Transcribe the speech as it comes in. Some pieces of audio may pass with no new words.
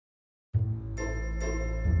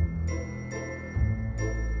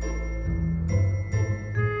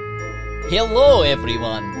Hello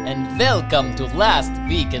everyone, and welcome to Last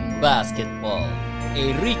Week in Basketball,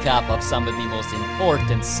 a recap of some of the most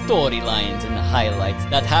important storylines and highlights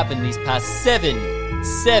that happened these past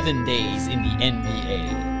seven days in the NBA.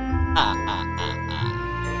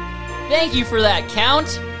 Thank you for that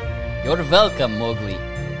count. You're welcome, Mowgli.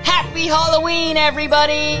 Happy Halloween,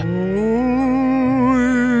 everybody!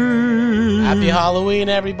 Happy Halloween,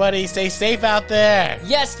 everybody. Stay safe out there.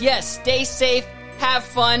 Yes, stay safe, have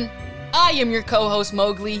fun. I am your co-host,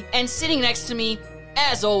 Mowgli, and sitting next to me,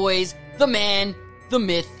 as always, the man, the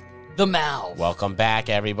myth, the Mao. Welcome back,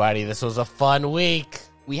 everybody. This was a fun week.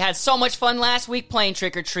 We had so much fun last week playing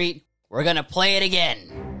Trick or Treat. We're gonna play it again.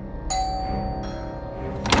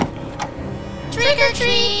 Trick or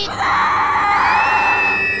Treat!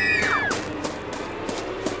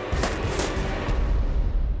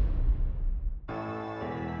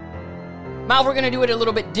 Mal, we're gonna do it a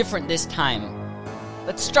little bit different this time.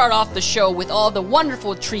 Let's start off the show with all the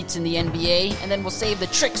wonderful treats in the NBA, and then we'll save the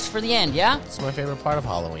tricks for the end, yeah? It's my favorite part of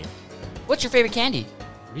Halloween. What's your favorite candy?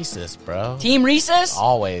 Reese's, bro. Team Reese's?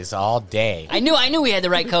 Always, all day. I knew we had the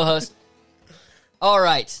right co-host. All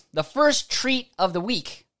right, the first treat of the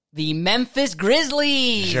week, the Memphis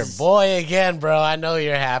Grizzlies. It's your boy again, bro. I know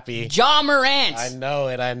you're happy. Ja Morant. I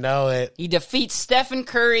know it. He defeats Stephen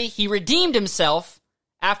Curry. He redeemed himself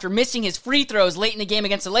after missing his free throws late in the game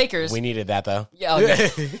against the Lakers. We needed that, though. Yeah,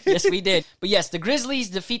 yes, we did. But yes, the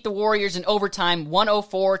Grizzlies defeat the Warriors in overtime,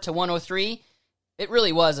 104-103. It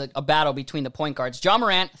really was a battle between the point guards. Ja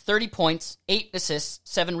Morant, 30 points, 8 assists,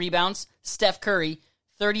 7 rebounds. Steph Curry,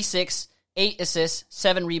 36, 8 assists,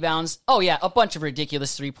 7 rebounds. Oh, yeah, a bunch of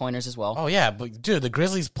ridiculous three-pointers as well. Oh, yeah, but dude, the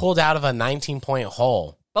Grizzlies pulled out of a 19-point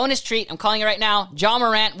hole. Bonus treat, I'm calling it right now. Ja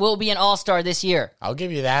Morant will be an all-star this year. I'll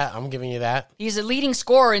give you that. I'm giving you that. He's a leading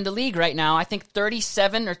scorer in the league right now. I think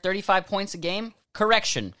 37 or 35 points a game.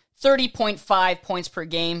 Correction, 30.5 points per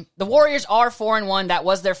game. The Warriors are 4-1. That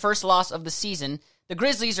was their first loss of the season. The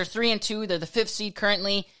Grizzlies are 3-2. They're the 5th seed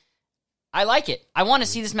currently. I like it. I want to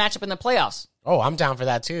see this matchup in the playoffs. Oh, I'm down for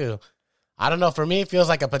that, too. I don't know. For me, it feels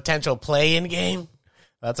like a potential play-in game.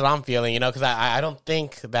 That's what I'm feeling, because I don't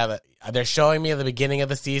think that they're showing me at the beginning of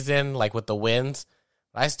the season, like with the wins.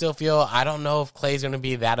 I still feel, I don't know if Klay's going to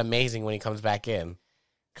be that amazing when he comes back in.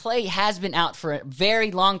 Klay has been out for a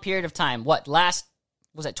very long period of time. Was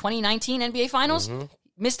it 2019 NBA Finals? Mm-hmm.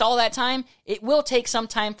 Missed all that time. It will take some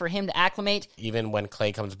time for him to acclimate. Even when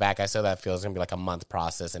Klay comes back, I still that feels going to be like a month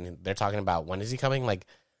process. And they're talking about, when is he coming? Like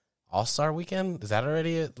All-Star weekend? Is that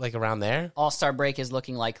already like around there? All-Star break is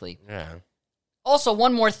looking likely. Yeah. Also,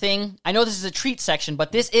 one more thing. I know this is a treat section,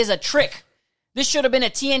 but this is a trick. This should have been a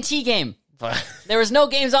TNT game. There was no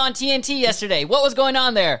games on TNT yesterday. What was going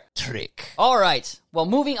on there? Trick. All right. Well,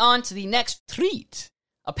 moving on to the next treat.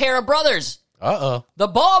 A pair of brothers. Uh-oh. The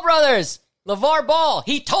Ball brothers. LeVar Ball.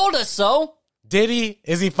 He told us so. Did he?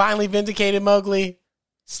 Is he finally vindicated, Mowgli?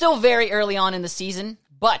 Still very early on in the season,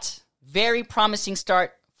 but very promising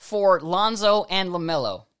start for Lonzo and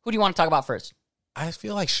LaMelo. Who do you want to talk about first? I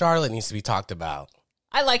feel like Charlotte needs to be talked about.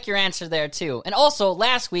 I like your answer there, too. And also,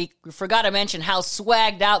 last week, we forgot to mention how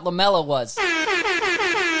swagged out LaMelo was. That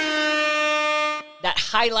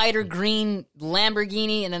highlighter green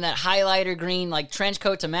Lamborghini and then that highlighter green trench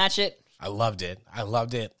coat to match it. I loved it.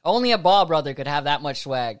 Only a Ball brother could have that much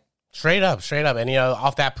swag. Straight up. And,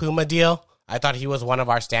 off that Puma deal, I thought he was one of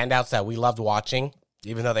our standouts that we loved watching,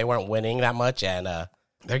 even though they weren't winning that much. And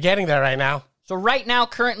they're getting there right now. So right now,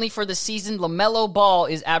 currently for the season, LaMelo Ball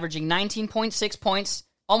is averaging 19.6 points,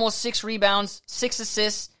 almost 6 rebounds, 6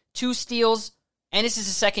 assists, 2 steals, and this is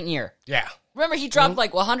his second year. Yeah. Remember he dropped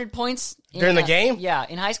 100 points? During the game? Yeah,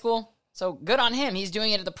 in high school. So good on him. He's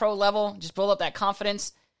doing it at the pro level. Just build up that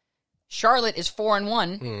confidence. Charlotte is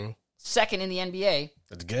 4-1, second in the NBA.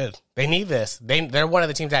 That's good. They need this. They're one of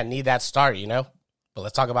the teams that need that start, But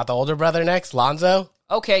let's talk about the older brother next, Lonzo.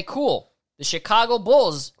 Okay, cool. The Chicago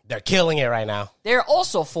Bulls. They're killing it right now. They're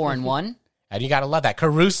also 4-1. And you got to love that.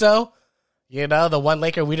 Caruso, the one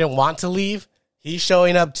Laker we didn't want to leave, he's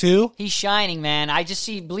showing up too. He's shining, man. I just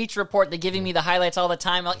see Bleacher Report. They're giving me the highlights all the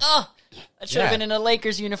time. I'm like, that should have been in a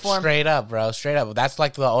Lakers uniform. Straight up, bro. Straight up. That's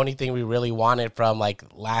the only thing we really wanted from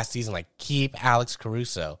last season. Keep Alex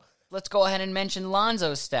Caruso. Let's go ahead and mention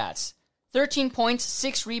Lonzo's stats. 13 points,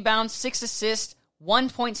 6 rebounds, 6 assists,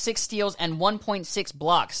 1.6 steals, and 1.6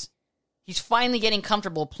 blocks. He's finally getting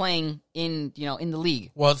comfortable playing in the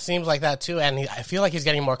league. Well, it seems like that too, and I feel like he's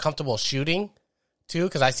getting more comfortable shooting too,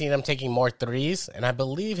 because I seen him taking more threes, and I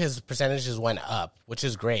believe his percentages went up, which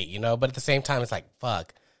is great, But at the same time, it's like,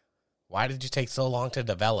 fuck, why did you take so long to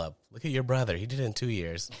develop? Look at your brother; he did it in 2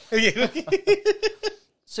 years.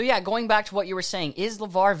 So yeah, going back to what you were saying, is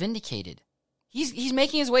LeVar vindicated? He's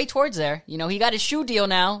making his way towards there. You know, he got his shoe deal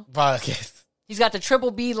now. But He's got the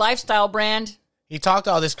Triple B lifestyle brand. he talked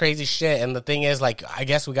all this crazy shit, and the thing is, like, I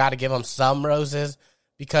guess we got to give him some roses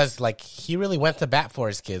because, like, he really went to bat for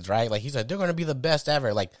his kids, right? Like, he said they're going to be the best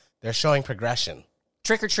ever. Like, they're showing progression.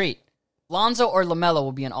 Trick or treat. Lonzo or LaMelo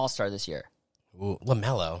will be an all-star this year. Ooh,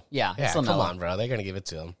 LaMelo. Yeah, it's LaMelo. Come on, bro. They're going to give it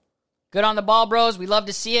to him. Good on the ball, bros. We love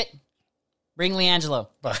to see it. Bring LiAngelo.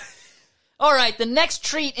 But All right, the next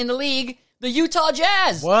treat in the league, the Utah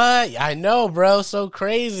Jazz. what? I know, bro. So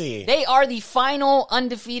crazy. They are the final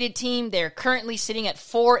undefeated team. They're currently sitting at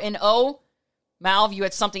 4-0. Malv, you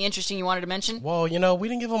had something interesting you wanted to mention? Well, you know, we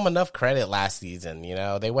didn't give them enough credit last season. You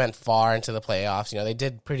know, they went far into the playoffs. You know, they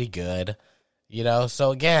did pretty good. You know, so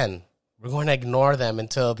again, we're going to ignore them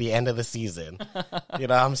until the end of the season. You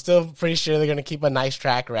know, I'm still pretty sure they're going to keep a nice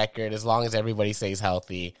track record as long as everybody stays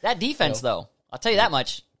healthy. That defense, though, I'll tell you that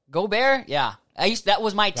much. Gobert, yeah. That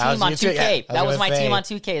was my team on 2K. Yeah, that was my team on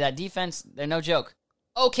 2K. That defense, they're no joke.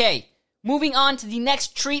 Okay, moving on to the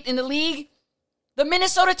next treat in the league, the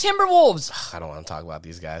Minnesota Timberwolves. I don't want to talk about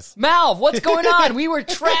these guys. Malv, what's going on? We were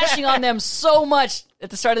trashing on them so much at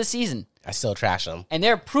the start of the season. I still trash them. And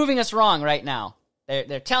they're proving us wrong right now.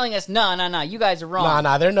 They're telling us, no, you guys are wrong.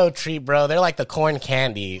 Nah, they're no treat, bro. They're like the corn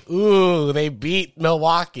candy. Ooh, they beat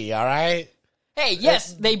Milwaukee, all right? Hey,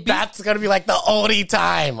 yes, they beat... That's going to be like the only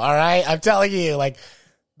time, all right? I'm telling you, like,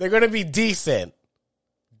 they're going to be decent.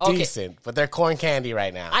 Okay. Decent, but they're corn candy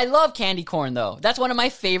right now. I love candy corn, though. That's one of my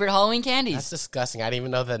favorite Halloween candies. That's disgusting. I didn't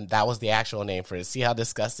even know that was the actual name for it. See how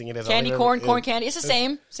disgusting it is? Candy corn candy. It's the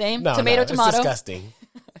same. No, Tomato. It's disgusting.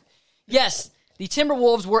 Yes, the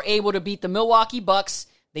Timberwolves were able to beat the Milwaukee Bucks.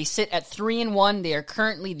 They sit at 3-1. They are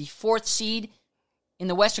currently the 4th seed in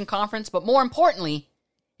the Western Conference. But more importantly,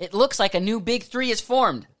 it looks like a new Big Three is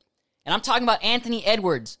formed. And I'm talking about Anthony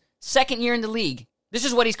Edwards, 2nd year in the league. This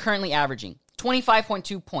is what he's currently averaging.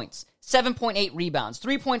 25.2 points, 7.8 rebounds,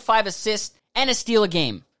 3.5 assists, and a steal a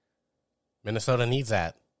game. Minnesota needs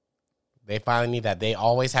that. They finally need that. They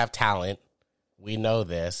always have talent. We know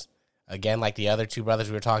this. Again, like the other two brothers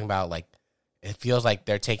we were talking about, like, it feels like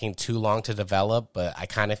they're taking too long to develop, but I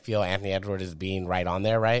kind of feel Anthony Edwards is being right on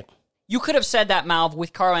there, right? You could have said that, Malv,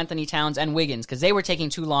 with Karl Anthony Towns and Wiggins, because they were taking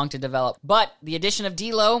too long to develop. But the addition of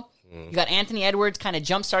D'Lo, you got Anthony Edwards kind of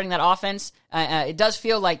jump-starting that offense. It does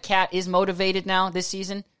feel like Cat is motivated now this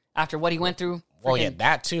season after what he went through. Well, yeah,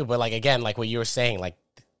 that too. But, like, again, like what you were saying, like,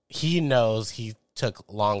 he knows he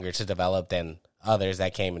took longer to develop than others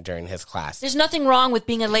that came during his class. There's nothing wrong with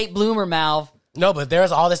being a late bloomer, Malv. No, but there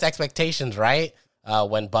was all this expectations, right?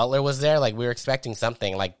 When Butler was there, like, we were expecting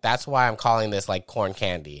something. Like, that's why I'm calling this, like, corn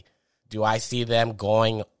candy. Do I see them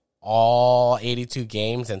going all 82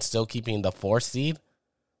 games and still keeping the 4th seed?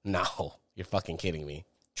 No, you're fucking kidding me.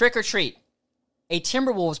 Trick or treat. A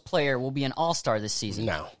Timberwolves player will be an all-star this season.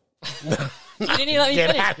 No. You didn't even let me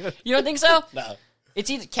finish. You don't think so? No. It's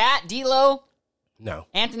either Cat, D'Lo, No.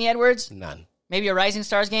 Anthony Edwards, None. maybe a Rising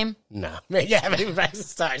Stars game. No. Yeah, maybe Rising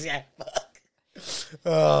Stars, yeah. Fuck.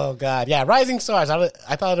 Oh, God. Yeah, Rising Stars.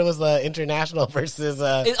 I thought it was the international versus...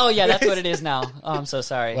 Oh, yeah, that's what it is now. Oh, I'm so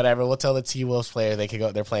sorry. Whatever. We'll tell the T-Wolves player they could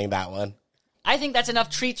go. They're playing that one. I think that's enough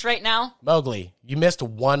treats right now. Mowgli, you missed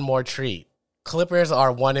one more treat. Clippers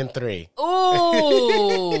are 1-3.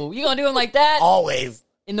 Ooh, you gonna do him like that? Always.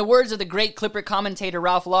 In the words of the great Clipper commentator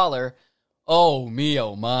Ralph Lawler, oh me,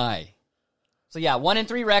 oh my. So yeah,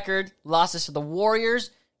 1-3 record, losses to the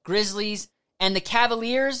Warriors, Grizzlies, and the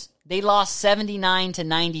Cavaliers. They lost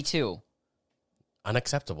 79-92.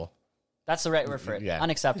 Unacceptable. That's the right word for it. Yeah.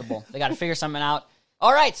 Unacceptable. They got to figure something out.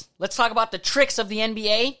 All right, let's talk about the tricks of the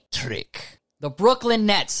NBA. Trick. The Brooklyn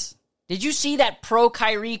Nets. Did you see that pro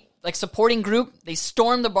Kyrie supporting group? They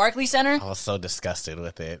stormed the Barclays Center. I was so disgusted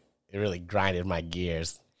with it. It really grinded my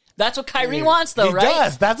gears. That's what Kyrie wants, though, right? He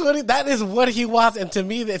does. That is what he wants, and to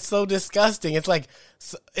me, it's so disgusting. It's like,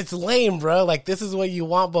 it's lame, bro. Like, this is what you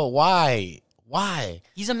want, but why? Why?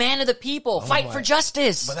 He's a man of the people. Fight for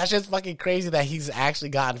justice. But that's just fucking crazy that he's actually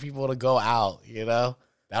gotten people to go out, you know?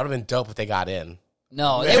 That would have been dope if they got in.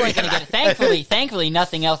 No, they weren't going to get it. Thankfully,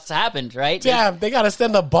 nothing else happened, right? Yeah, they got to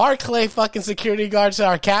send a Barclay fucking security guard to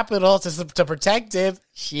our Capitol to protect it.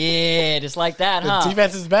 Shit, it's like that, huh? The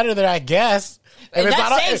defense is better there, I guess. If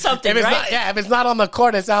that's saying something, right? If it's not on the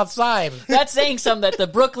court, it's outside. That's saying something that the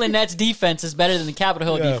Brooklyn Nets defense is better than the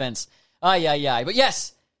Capitol Hill defense. Yeah. But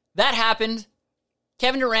yes, that happened.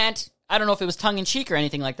 Kevin Durant, I don't know if it was tongue-in-cheek or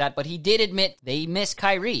anything like that, but he did admit they miss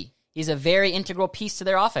Kyrie. He's a very integral piece to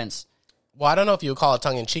their offense. Well, I don't know if you would call it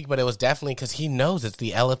tongue-in-cheek, but it was definitely because he knows it's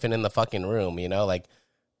the elephant in the fucking room, you know?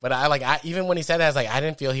 But I even when he said that, I was like, I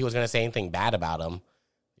didn't feel he was going to say anything bad about him.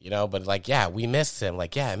 But like, yeah, we missed him.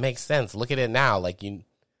 Like, yeah, it makes sense. Look at it now. Like, you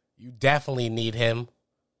definitely need him.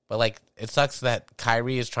 But like, it sucks that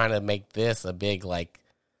Kyrie is trying to make this a big like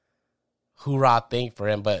hoorah thing for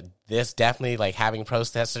him. But this definitely, like, having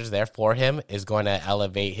protesters there for him is going to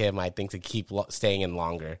elevate him, I think, to keep staying in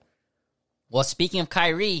longer. Well, speaking of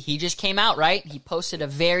Kyrie, he just came out, right? He posted a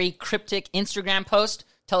very cryptic Instagram post.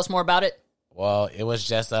 Tell us more about it. Well, it was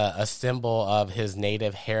just a symbol of his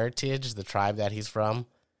native heritage, the tribe that he's from.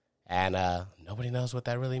 And nobody knows what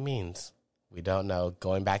that really means. We don't know.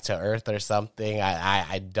 Going back to Earth or something,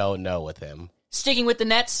 I don't know with him. Sticking with the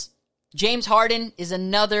Nets, James Harden is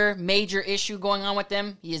another major issue going on with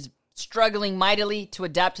them. He is struggling mightily to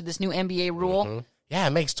adapt to this new NBA rule. Mm-hmm. Yeah,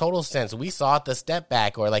 it makes total sense. We saw it the step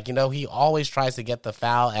back, or like, he always tries to get the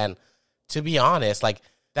foul. And to be honest, like,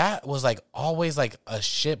 that was like always like a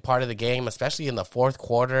shit part of the game, especially in the fourth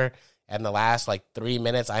quarter and the last like 3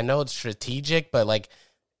 minutes. I know it's strategic, but like,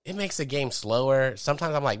 it makes the game slower.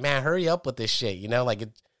 Sometimes I'm like, man, hurry up with this shit. Like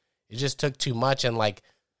it just took too much. And like,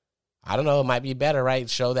 I don't know, it might be better, right?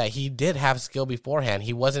 Show that he did have skill beforehand.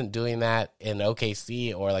 He wasn't doing that in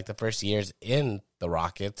OKC or like the first years in the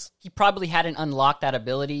Rockets. He probably hadn't unlocked that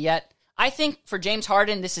ability yet. I think for James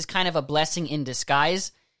Harden, this is kind of a blessing in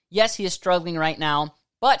disguise. Yes, he is struggling right now,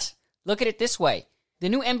 but look at it this way. The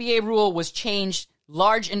new NBA rule was changed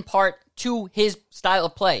large in part to his style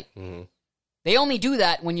of play. Mm-hmm. They only do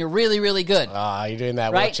that when you're really, really good. You're doing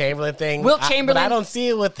that right? Wilt Chamberlain thing. Wilt Chamberlain. But I don't see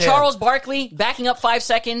it with him. Charles Barkley backing up 5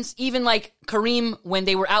 seconds, even like Kareem when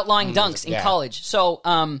they were outlawing dunks in college. So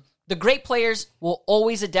the great players will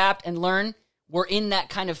always adapt and learn. We're in that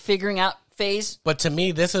kind of figuring out phase. But to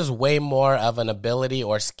me, this is way more of an ability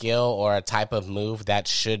or skill or a type of move that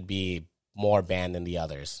should be more banned than the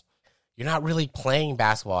others. You're not really playing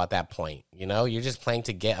basketball at that point, You're just playing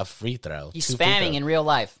to get a free throw. He's spamming in real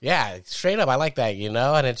life. Yeah, straight up. I like that,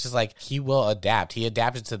 And it's just like he will adapt. He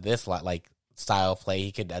adapted to this like style of play.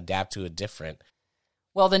 He could adapt to a different.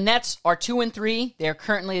 Well, the Nets are 2-3. They are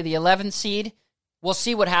currently the 11th seed. We'll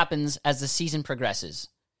see what happens as the season progresses.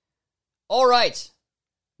 All right.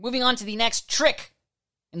 Moving on to the next trick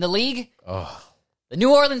in the league. Oh. The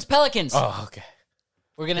New Orleans Pelicans. Oh, okay.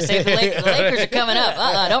 We're going to save the Lakers. The Lakers are coming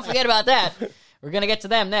up. Don't forget about that. We're going to get to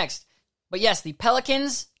them next. But yes, the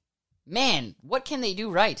Pelicans, man, what can they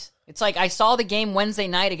do right? It's like I saw the game Wednesday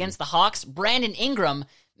night against the Hawks. Brandon Ingram,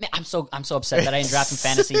 man, I'm so upset that I didn't draft him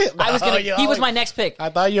fantasy. He was my next pick. I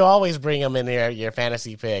thought you always bring him in your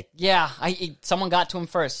fantasy pick. Yeah, someone got to him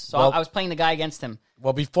first, so I was playing the guy against him.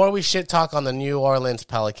 Well, before we shit talk on the New Orleans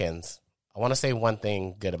Pelicans, I want to say one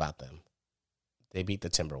thing good about them. They beat the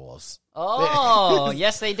Timberwolves. Oh,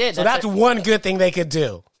 yes, they did. So that's one good thing they could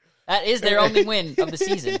do. That is their only win of the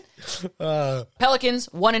season. Pelicans,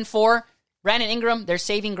 1-4. Brandon Ingram, their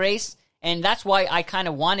saving grace. And that's why I kind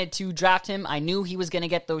of wanted to draft him. I knew he was going to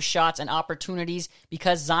get those shots and opportunities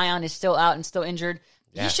because Zion is still out and still injured.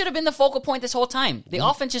 Yeah. He should have been the focal point this whole time. The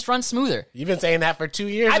offense just runs smoother. You've been saying that for 2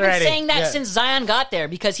 years already. I've been saying that since Zion got there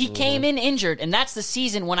because he came in injured, and that's the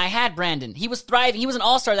season when I had Brandon. He was thriving. He was an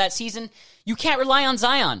all-star that season. You can't rely on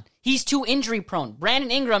Zion. He's too injury-prone.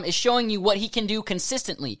 Brandon Ingram is showing you what he can do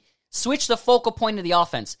consistently. Switch the focal point of the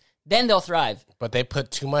offense. Then they'll thrive. But they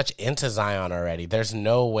put too much into Zion already. There's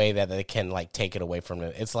no way that they can take it away from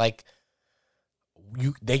him. It's like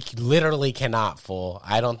they literally cannot, fool.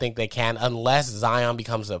 I don't think they can unless Zion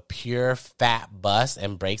becomes a pure fat bust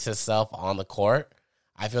and breaks himself on the court.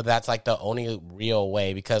 I feel that's like the only real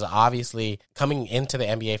way because obviously coming into the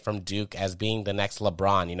NBA from Duke as being the next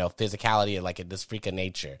LeBron, physicality, like this freak of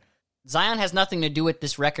nature. Zion has nothing to do with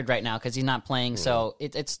this record right now because he's not playing, so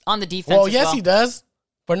it's on the defense. Well, yes, he does.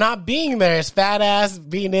 For not being there, his fat ass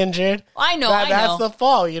being injured. I know. That's the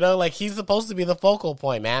fault, he's supposed to be the focal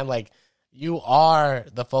point, man. You are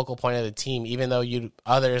the focal point of the team, even though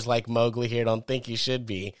others like Mowgli here don't think you should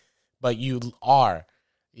be, but you are,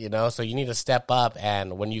 so you need to step up.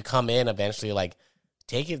 And when you come in eventually,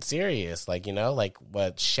 take it serious. What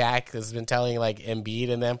Shaq has been telling Embiid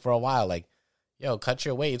and them for a while, cut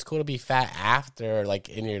your weight. It's cool to be fat after,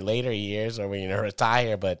 in your later years or when you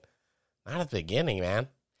retire, but not at the beginning, man.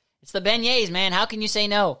 It's the beignets, man. How can you say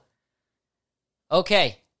no?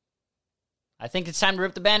 Okay. I think it's time to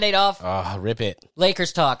rip the Band-Aid off. Rip it.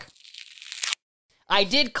 Lakers talk. I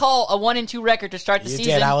did call a 1-2 record to start the season.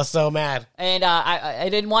 You did. I was so mad. And I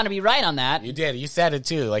didn't want to be right on that. You did. You said it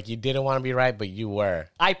too. You didn't want to be right, but you were.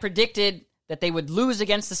 I predicted that they would lose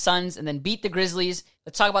against the Suns and then beat the Grizzlies.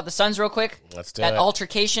 Let's talk about the Suns real quick. Let's do it. That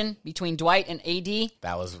altercation between Dwight and AD.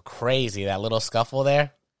 That was crazy. That little scuffle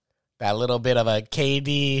there. That little bit of a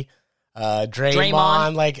KD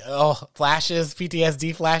Draymond, like, flashes,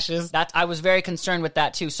 PTSD flashes. I was very concerned with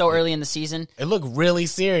that too. So early in the season, it looked really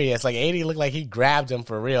serious. Like, AD looked like he grabbed him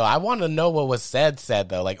for real. I want to know what was said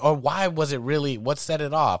though. Like, or why was it really? What set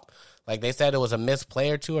it off? Like, they said it was a misplay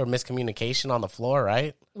or two or miscommunication on the floor,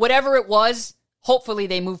 right? Whatever it was, hopefully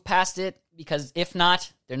they move past it, because if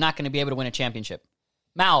not, they're not going to be able to win a championship.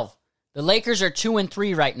 Malv, the Lakers are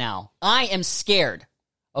 2-3 right now. I am scared.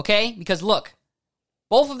 Okay, because look.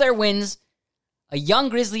 Both of their wins, a young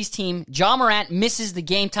Grizzlies team, Ja Morant misses the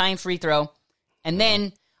game-time free throw, and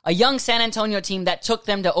then a young San Antonio team that took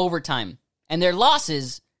them to overtime. And their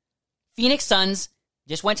losses, Phoenix Suns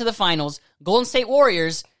just went to the finals, Golden State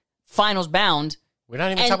Warriors, finals bound. We're not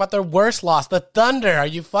even talking about their worst loss, the Thunder. Are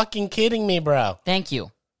you fucking kidding me, bro? Thank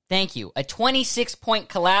you. A 26-point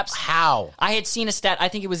collapse. How? I had seen a stat. I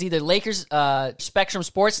think it was either Lakers, Spectrum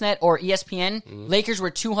Sportsnet, or ESPN. Lakers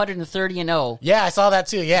were 230-0. Yeah, I saw that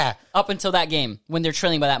too. Yeah, up until that game when they're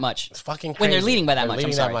trailing by that much. It's fucking crazy. When they're leading by that much.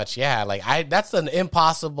 Leading that much. Yeah, like that's an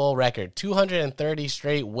impossible record. 230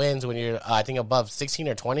 straight wins when you're, I think, above 16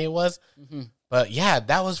 or 20. It was. Mm-hmm. But yeah,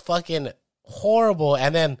 that was fucking horrible.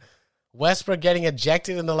 And then Westbrook getting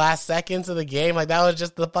ejected in the last seconds of the game, like that was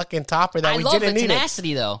just the fucking topper that we didn't need. I love the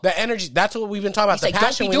tenacity, though. The energy, that's what we've been talking about. He's the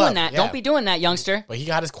passion don't be doing that. Yeah. Don't be doing that, youngster. But he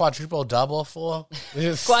got his quadruple-double full.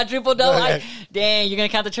 Quadruple-double? Dang, you're going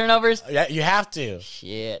to count the turnovers? Yeah, you have to.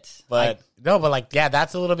 Shit. But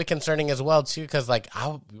that's a little bit concerning as well, too, because, like,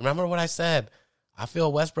 I remember what I said. I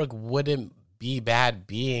feel Westbrook wouldn't be bad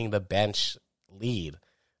being the bench lead.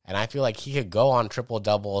 And I feel like he could go on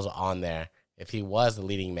triple-doubles on there if he was the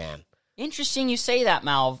leading man. Interesting you say that,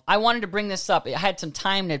 Malv. I wanted to bring this up. I had some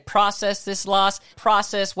time to process this loss,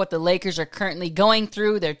 process what the Lakers are currently going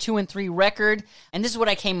through, their 2-3 record, and this is what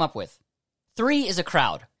I came up with. 3 is a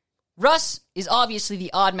crowd. Russ is obviously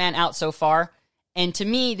the odd man out so far, and to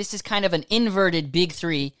me, this is kind of an inverted big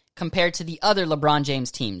 3 compared to the other LeBron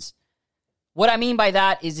James teams. What I mean by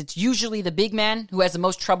that is it's usually the big man who has the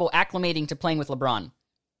most trouble acclimating to playing with LeBron.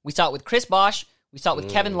 We saw it with Chris Bosh. We saw it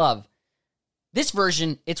with Kevin Love. This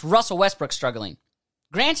version, it's Russell Westbrook struggling.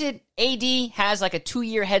 Granted, AD has like a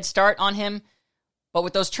 2-year head start on him, but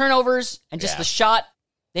with those turnovers and just the shot,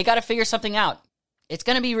 they got to figure something out. It's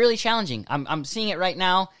going to be really challenging. I'm seeing it right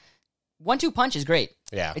now. 1-2 punch is great.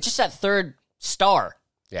 Yeah. It's just that third star.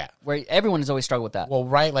 Yeah. Where everyone has always struggled with that. Well,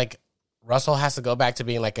 right, like Russell has to go back to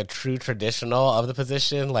being like a true traditional of the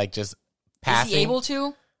position, like just passing. Is he able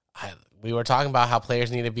to? We were talking about how players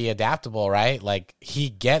need to be adaptable, right? Like he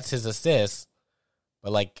gets his assists.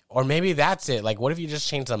 But like, or maybe that's it. Like, what if you just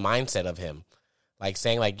change the mindset of him? Like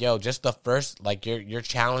saying like, yo, just the first, like your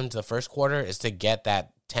challenge the first quarter is to get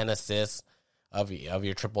that 10 assists of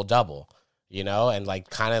your triple double, you know, and like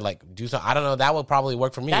kind of like do some. I don't know. That would probably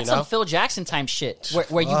work for me. That's some Phil Jackson time shit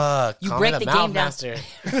where you break the game down.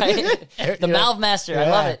 Right? The Malv Master. I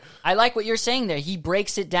love it. I like what you're saying there. He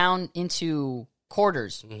breaks it down into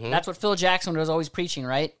quarters. Mm-hmm. That's what Phil Jackson was always preaching,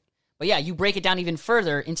 right? But yeah, you break it down even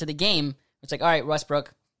further into the game. It's like, all right,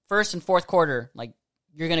 Westbrook, first and fourth quarter, like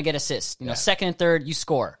you're gonna get assists. You know, second and third, you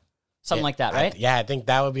score. Something like that, right? I think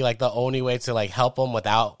that would be like the only way to like help him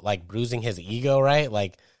without like bruising his ego, right?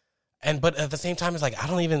 Like, but at the same time, it's like I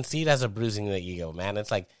don't even see it as a bruising the ego, man. It's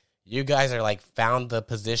like you guys are like found the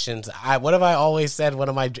positions. What have I always said?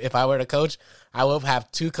 If I were to coach, I would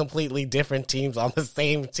have 2 completely different teams on the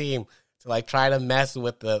same team to like try to mess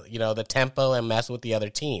with the tempo and mess with the other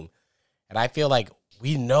team. And I feel like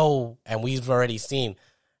we know and we've already seen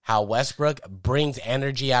how Westbrook brings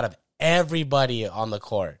energy out of everybody on the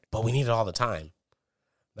court, but we need it all the time.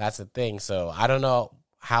 That's the thing. So I don't know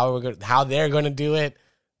how they're going to do it.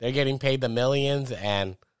 They're getting paid the millions,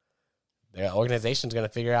 and their organization's going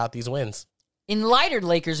to figure out these wins. In lighter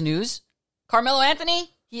Lakers news, Carmelo Anthony,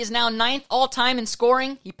 he is now 9th all-time in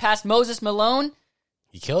scoring. He passed Moses Malone.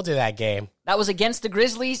 He killed it that game. That was against the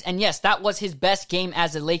Grizzlies, and yes, that was his best game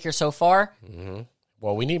as a Laker so far. Mm-hmm.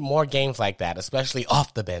 Well, we need more games like that, especially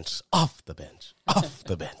off the bench.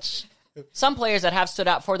 Some players that have stood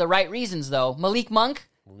out for the right reasons, though. Malik Monk.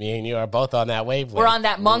 Me and you are both on that wavelength. We're on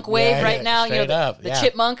that Monk wave right now. The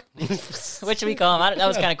chipmunk. What should we call him? That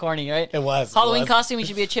was kind of corny, right? It was. Halloween costume, he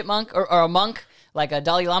should be a chipmunk or a monk, like a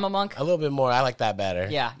Dalai Lama monk. A little bit more. I like that better.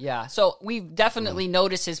 Yeah. So we've definitely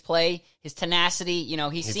noticed his play, his tenacity. You know,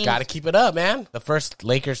 he's got to keep it up, man. The first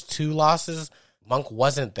Lakers 2 losses, Monk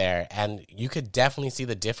wasn't there, and you could definitely see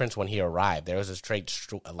the difference when he arrived. There was a straight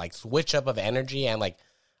like switch up of energy, and like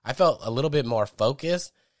I felt a little bit more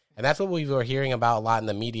focused, and that's what we were hearing about a lot in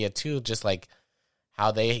the media too. Just like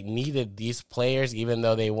how they needed these players, even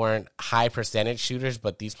though they weren't high percentage shooters,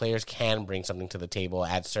 but these players can bring something to the table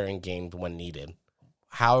at certain games when needed.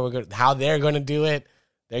 how they're going to do it.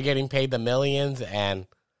 They're getting paid the millions, and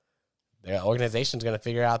their organization's going to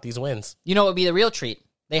figure out these wins. You know what would be the real treat?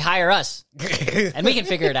 They hire us, and we can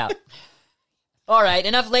figure it out. All right,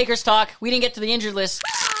 enough Lakers talk. We didn't get to the injured list.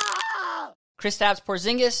 Kristaps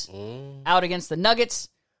Porzingis out against the Nuggets.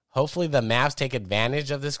 Hopefully the Mavs take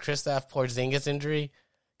advantage of this Kristaps Porzingis injury,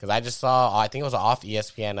 because I just saw, I think it was off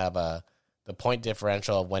ESPN, of the point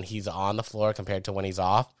differential of when he's on the floor compared to when he's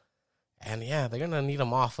off. And yeah, they're going to need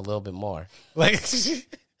him off a little bit more. Like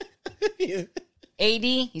AD,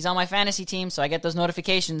 he's on my fantasy team, so I get those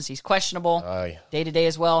notifications. He's questionable day-to-day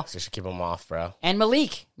as well. So you should keep him off, bro. And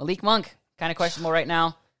Malik Monk, kind of questionable right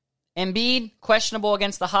now. Embiid, questionable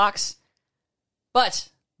against the Hawks. But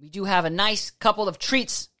we do have a nice couple of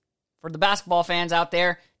treats for the basketball fans out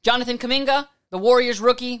there. Jonathan Kuminga, the Warriors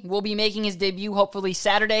rookie, will be making his debut hopefully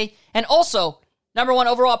Saturday. And also, number 1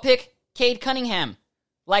 overall pick, Cade Cunningham,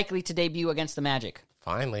 likely to debut against the Magic.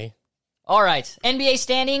 Finally. All right, NBA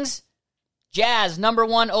standings. Jazz, number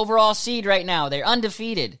 1 overall seed right now. They're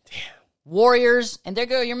undefeated. Damn. Warriors, and there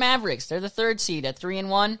go your Mavericks. They're the 3rd seed at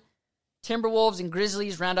 3-1. Timberwolves and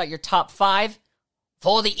Grizzlies round out your top 5.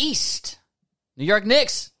 For the East, New York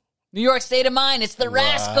Knicks. New York State of Mind. It's the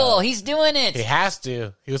Rascal. He's doing it. He has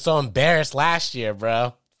to. He was so embarrassed last year,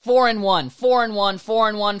 bro. 4-1, 4-1,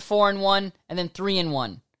 4-1, 4-1, and then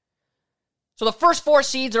 3-1. So the first 4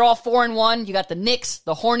 seeds are all 4-1. You got the Knicks,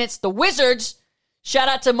 the Hornets, the Wizards. Shout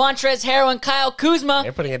out to Montrezl Harrell and Kyle Kuzma.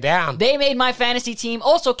 They're putting it down. They made my fantasy team.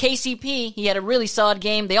 Also, KCP, he had a really solid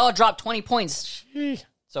game. They all dropped 20 points.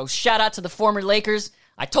 So shout out to the former Lakers.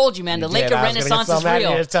 I told you, man, the Laker Renaissance is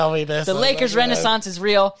real. To tell me this. The Lakers Renaissance is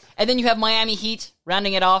real. And then you have Miami Heat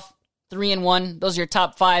rounding it off, 3-1. Those are your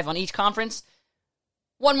top 5 on each conference.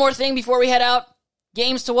 One more thing before we head out.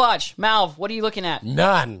 Games to watch. Malv, what are you looking at?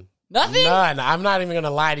 None. Nothing? None. I'm not even going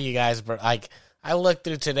to lie to you guys, but like, I looked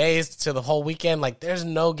through today's to the whole weekend. Like, there's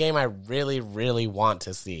no game I really, really want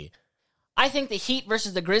to see. I think the Heat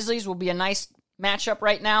versus the Grizzlies will be a nice matchup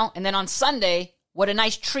right now. And then on Sunday, what a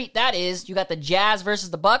nice treat that is. You got the Jazz versus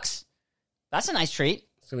the Bucks. That's a nice treat.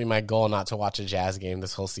 It's going to be my goal not to watch a Jazz game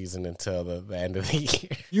this whole season until the end of the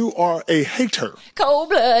year. You are a hater.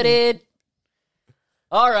 Cold-blooded.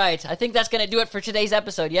 All right. I think that's going to do it for today's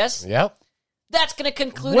episode, yes? Yep. That's going to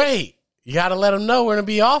conclude Wait. You got to let them know we're going to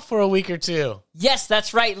be off for a week or 2. Yes,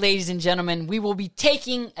 that's right, ladies and gentlemen. We will be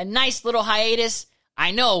taking a nice little hiatus.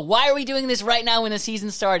 I know. Why are we doing this right now when the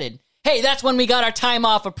season started? Hey, that's when we got our time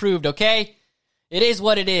off approved, okay? It is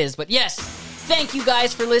what it is. But yes, thank you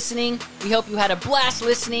guys for listening. We hope you had a blast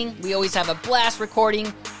listening. We always have a blast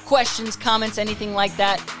recording. Questions, comments, anything like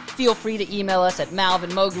that, feel free to email us at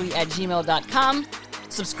malvinmowgli@gmail.com.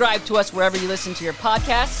 Subscribe to us wherever you listen to your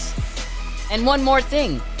podcasts. And one more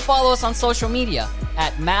thing, follow us on social media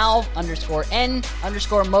at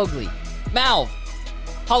Malv_N_Mowgli. Malv,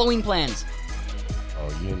 Halloween plans.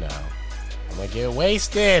 Oh, you know. I'm going to get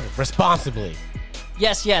wasted responsibly.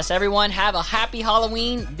 Yes, everyone, have a happy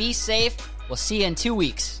Halloween. Be safe. We'll see you in 2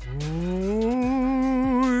 weeks.